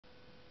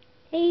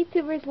Hey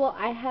tubers, well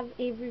I have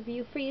a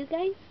review for you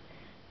guys.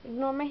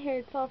 Ignore my hair,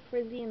 it's all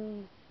frizzy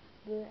and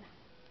bleh.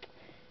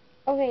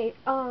 Okay,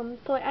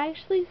 so I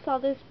actually saw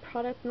this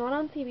product not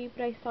on TV,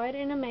 but I saw it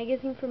in a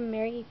magazine from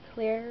Mary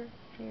Claire,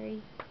 I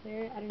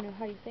don't know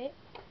how you say it,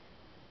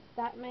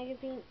 that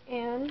magazine,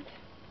 and,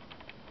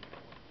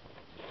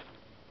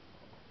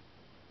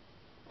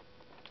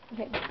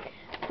 okay,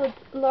 so it's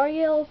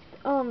L'Oreal's,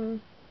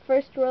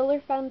 first roller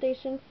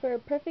foundation for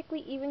perfectly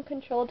even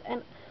controlled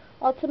and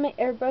ultimate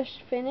airbrush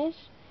finish.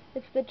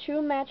 It's the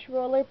true match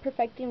roller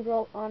perfecting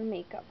roll-on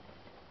makeup.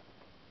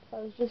 So I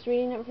was just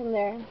reading it from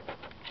there.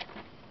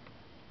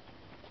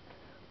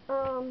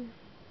 Um,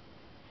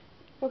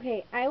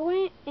 okay, I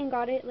went and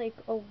got it like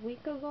a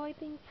week ago, I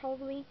think,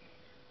 probably.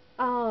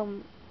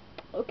 Um,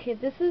 okay,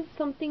 this is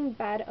something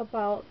bad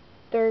about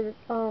their,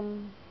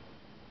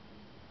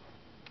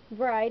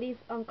 varieties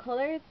on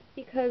colors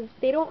because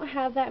they don't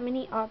have that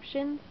many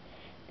options.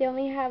 They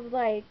only have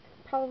like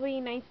probably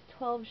 9 to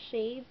 12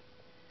 shades,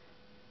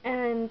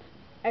 and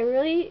I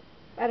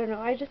don't know,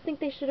 I just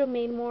think they should have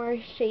made more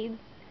shades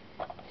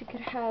so you could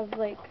have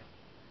like,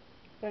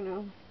 I don't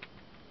know,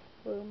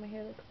 oh, my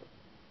hair looks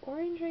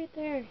orange right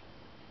there.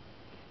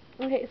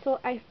 Okay, so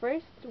I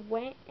first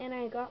went and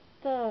I got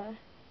the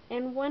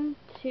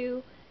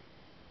N12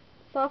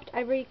 Soft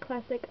Ivory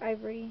Classic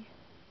Ivory.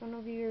 I don't know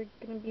if you're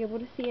going to be able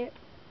to see it.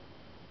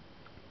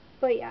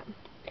 But yeah.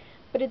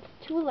 But it's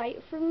too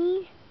light for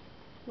me.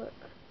 Look.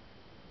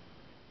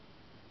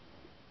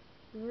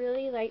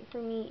 Really light for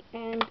me.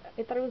 And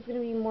I thought it was going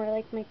to be more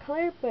like my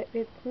color, but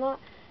it's not.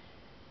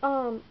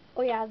 Oh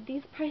yeah,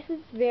 these prices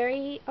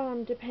vary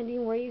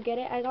depending where you get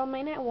it. I got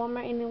mine at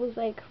Walmart and it was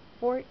like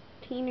 14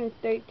 or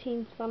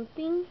 13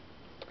 something.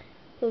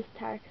 Those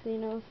tax,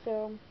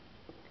 so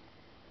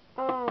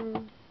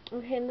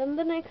okay, and then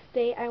the next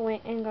day I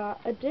went and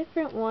got a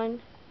different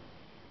one,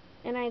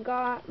 and I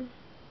got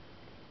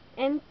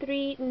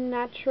N3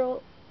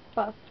 Natural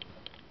Buff.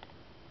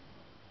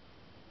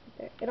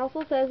 There. It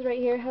also says right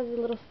here, it has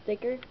a little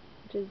sticker,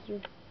 which is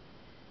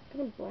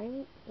gonna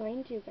blind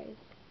you guys.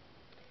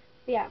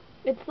 But yeah,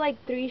 it's like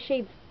 3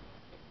 shades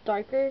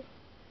darker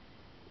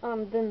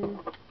than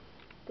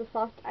the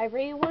soft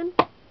ivory one.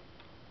 But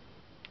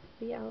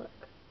yeah,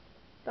 look,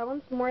 that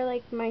one's more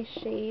like my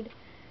shade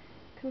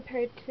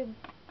compared to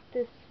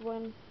this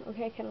one.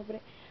 Okay, I can't open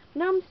it.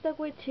 Now I'm stuck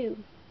with 2.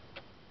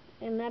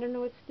 And I don't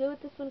know what to do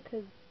with this one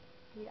because,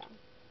 yeah.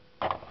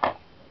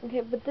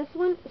 Okay, but this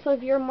one, so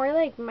if you're more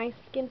like my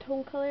skin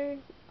tone color,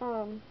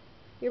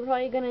 you're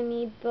probably gonna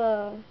need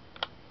the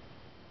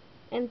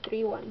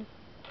N3 one.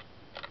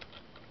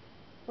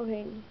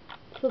 Okay,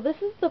 so this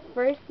is the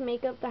first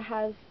makeup that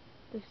has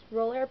this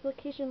roller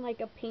application,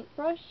 like a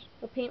paintbrush,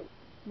 a paint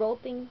roll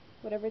thing,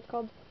 whatever it's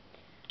called.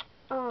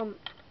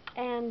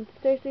 And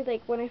seriously,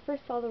 like, when I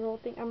first saw the roll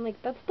thing, I'm like,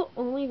 that's the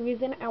only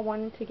reason I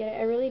wanted to get it.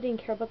 I really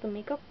didn't care about the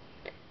makeup,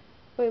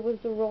 but it was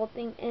the roll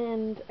thing,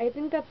 and I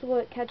think that's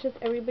what catches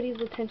everybody's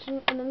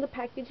attention. And then the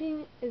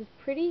packaging is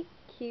pretty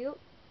cute.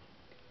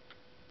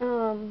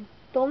 The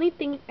only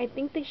thing, I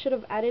think they should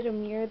have added a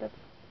mirror, that's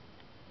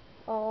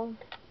all.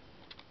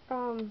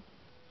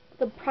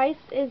 The price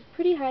is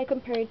pretty high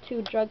compared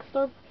to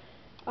drugstore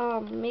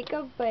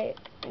makeup, but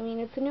I mean,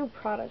 it's a new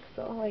product,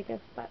 so I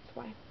guess that's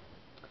why.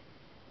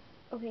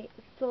 Okay,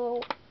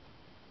 so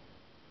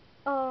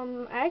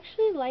I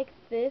actually like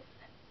this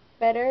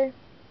better.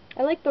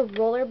 I like the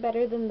roller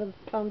better than the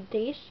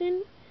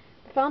foundation.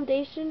 The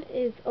foundation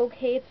is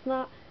okay. It's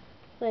not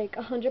like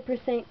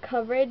 100%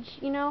 coverage,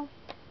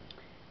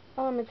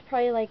 It's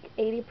probably like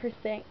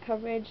 80%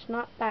 coverage.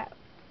 Not that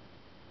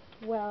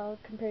well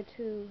compared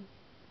to,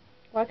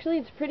 well, actually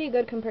it's pretty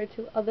good compared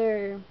to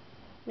other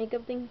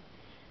makeup things,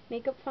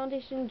 makeup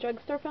foundation,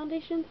 drugstore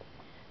foundations.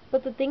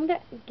 But the thing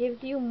that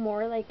gives you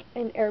more like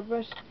an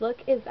airbrushed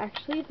look is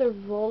actually the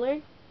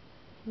roller.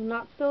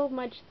 Not so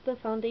much the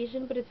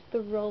foundation, but it's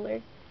the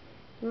roller.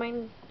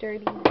 Mine's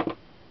dirty,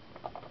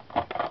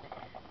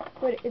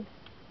 but it's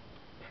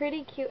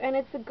pretty cute, and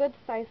it's a good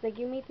size. Like,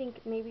 you may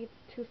think maybe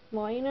it's too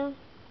small, You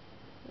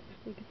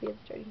can see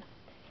it's dirty.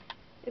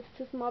 It's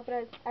too small, but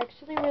it's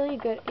actually really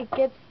good. It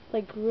gets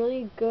like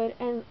really good,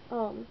 and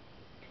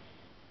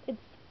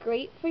it's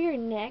great for your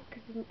neck.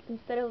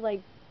 Instead of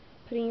like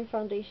putting your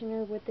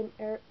foundationer with an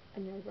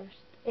airbrush,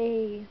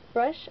 a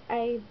brush,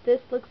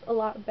 this looks a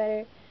lot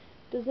better.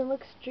 Doesn't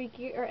look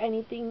streaky or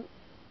anything,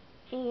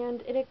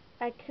 and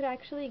I could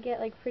actually get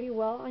like pretty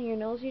well on your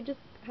nose. You just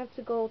have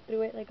to go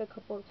through it like a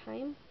couple of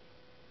times.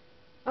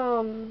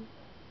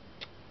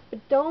 But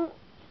don't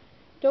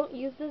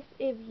use this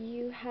if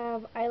you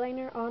have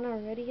eyeliner on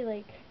already.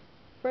 Like,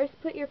 first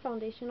put your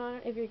foundation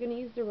on if you're gonna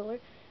use the roller,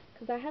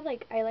 because I had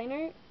like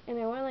eyeliner and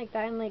I went like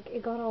that and like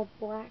it got all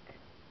black.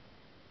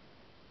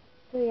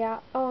 So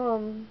yeah,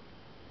 I'm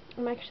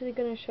actually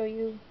gonna show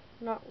you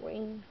not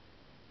wearing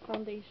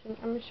foundation.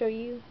 I'm gonna show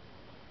you.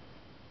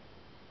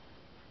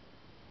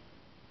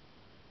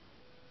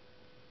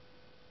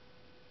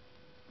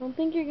 I don't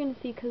think you're gonna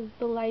see because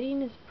the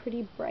lighting is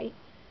pretty bright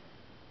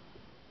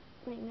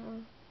right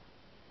now.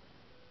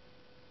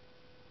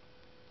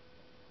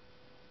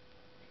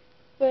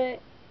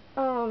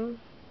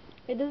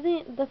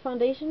 the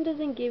foundation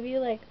doesn't give you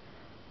like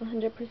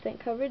 100%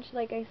 coverage,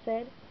 like I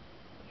said.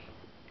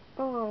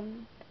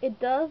 It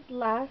does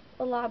last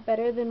a lot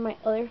better than my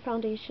other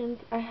foundations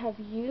I have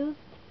used.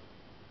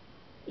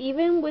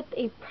 Even with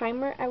a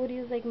primer, I would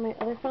use like my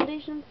other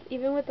foundations.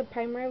 Even with the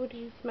primer, I would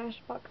use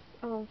Smashbox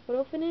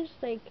Photo Finish.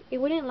 Like, it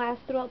wouldn't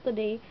last throughout the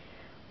day.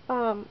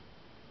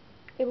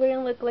 It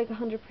wouldn't look like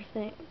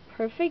 100%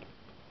 perfect.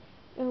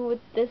 And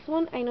with this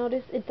one, I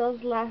noticed it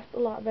does last a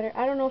lot better.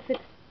 I don't know if it's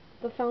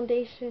the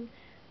foundation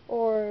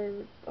or,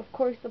 of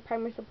course, the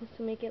primer is supposed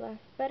to make it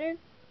last better.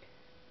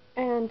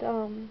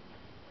 And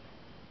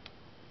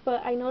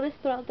but I noticed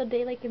throughout the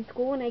day, like in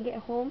school, when I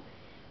get home,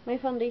 my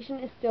foundation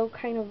is still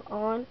kind of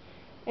on,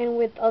 and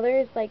with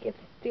others, like, it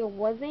still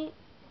wasn't.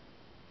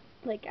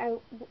 Like,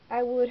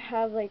 I would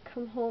have like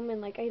come home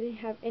and like I didn't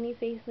have any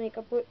face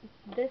makeup. With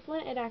this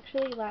one, it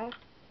actually lasts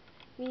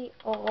me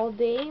all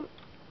day,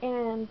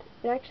 and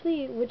it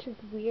actually, which is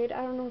weird,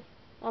 I don't know if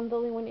I'm the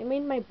only one, it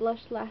made my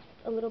blush last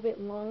a little bit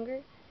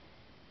longer.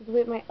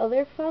 With my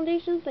other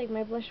foundations, like,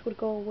 my blush would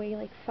go away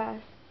like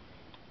fast.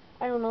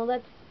 I don't know,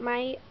 that's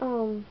my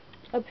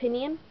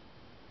opinion,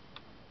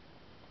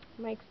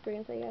 my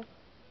experience, I guess.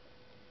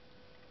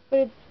 But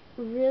it's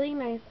really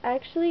nice. I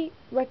actually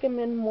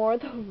recommend more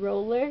the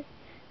roller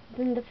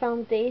than the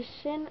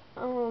foundation.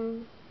 I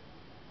don't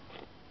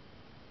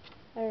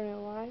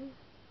know why,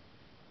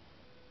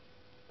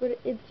 but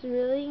it's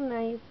really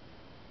nice.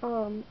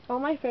 All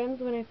my friends,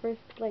 when I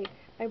first, like,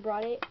 I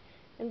brought it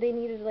and they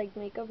needed like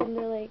makeup, and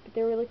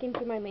they were looking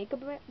through my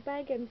makeup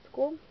bag in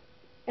school,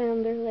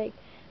 and they're like,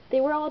 they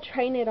were all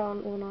trying it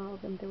on. Well, not all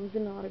of them, there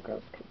wasn't a lot of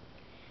girls, 'cause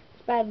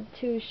it's bad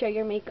to share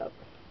your makeup.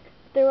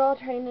 They were all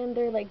trying it, and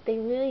they're like, they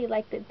really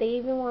liked it. They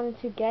even wanted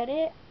to get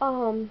it.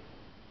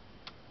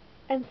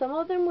 And some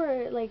of them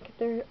were like,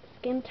 their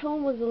skin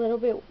tone was a little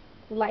bit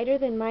lighter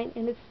than mine,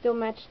 and it still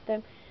matched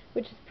them,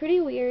 which is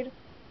pretty weird.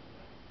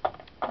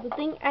 The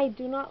thing I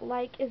do not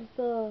like is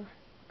the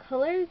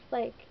colors.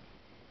 Like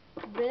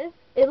this,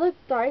 it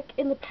looked dark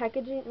in the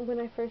packaging when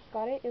I first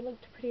got it. It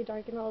looked pretty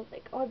dark, and I was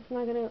like, oh, it's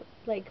not gonna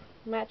like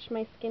match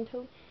my skin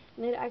tone,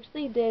 and it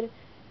actually did,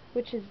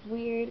 which is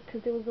weird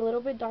because it was a little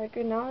bit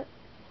darker. Now,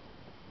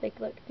 like,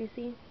 look, do you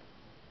see?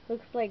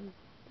 Looks like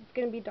it's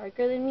gonna be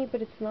darker than me,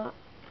 but it's not.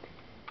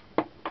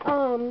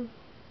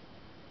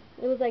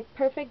 It was like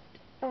perfect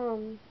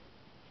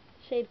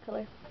shade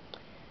color.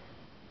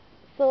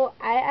 So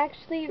I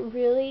actually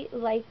really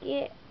like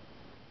it.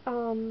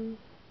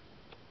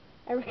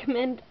 I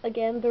recommend,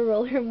 again, the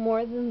roller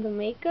more than the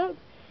makeup,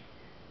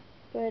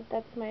 but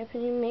that's my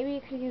opinion. Maybe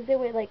you could use it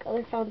with like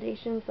other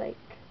foundations, like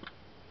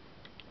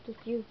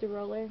just use the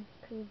roller,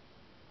 because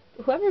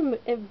whoever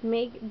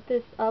made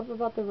this up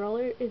about the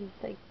roller is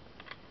like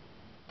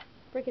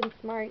freaking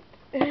smart.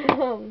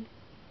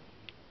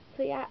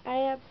 So yeah,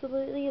 I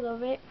absolutely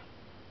love it.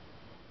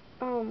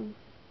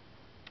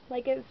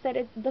 Like I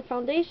said, the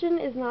foundation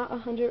is not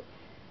 100%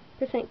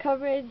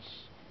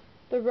 coverage.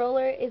 The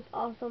roller is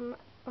awesome.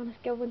 On a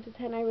scale of 1 to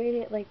 10, I rate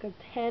it like a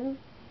 10.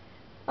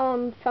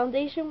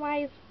 Foundation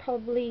wise,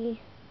 probably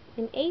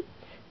an 8,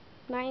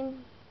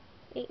 9,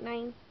 8,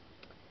 9.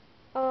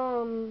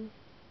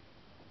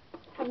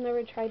 I've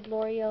never tried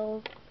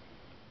L'Oreal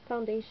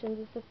foundations.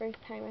 It's the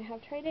first time I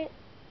have tried it.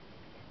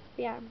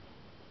 But yeah,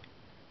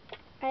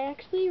 I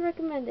actually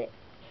recommend it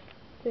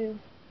too.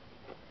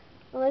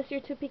 Unless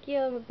you're too picky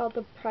about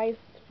the price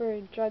for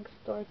a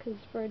drugstore, because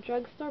for a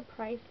drugstore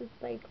price,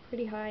 it's like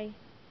pretty high.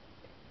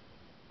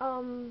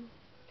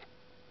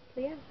 So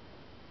yeah.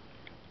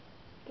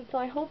 So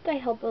I hope I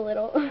help a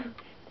little.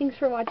 Thanks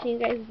for watching, you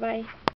guys. Bye.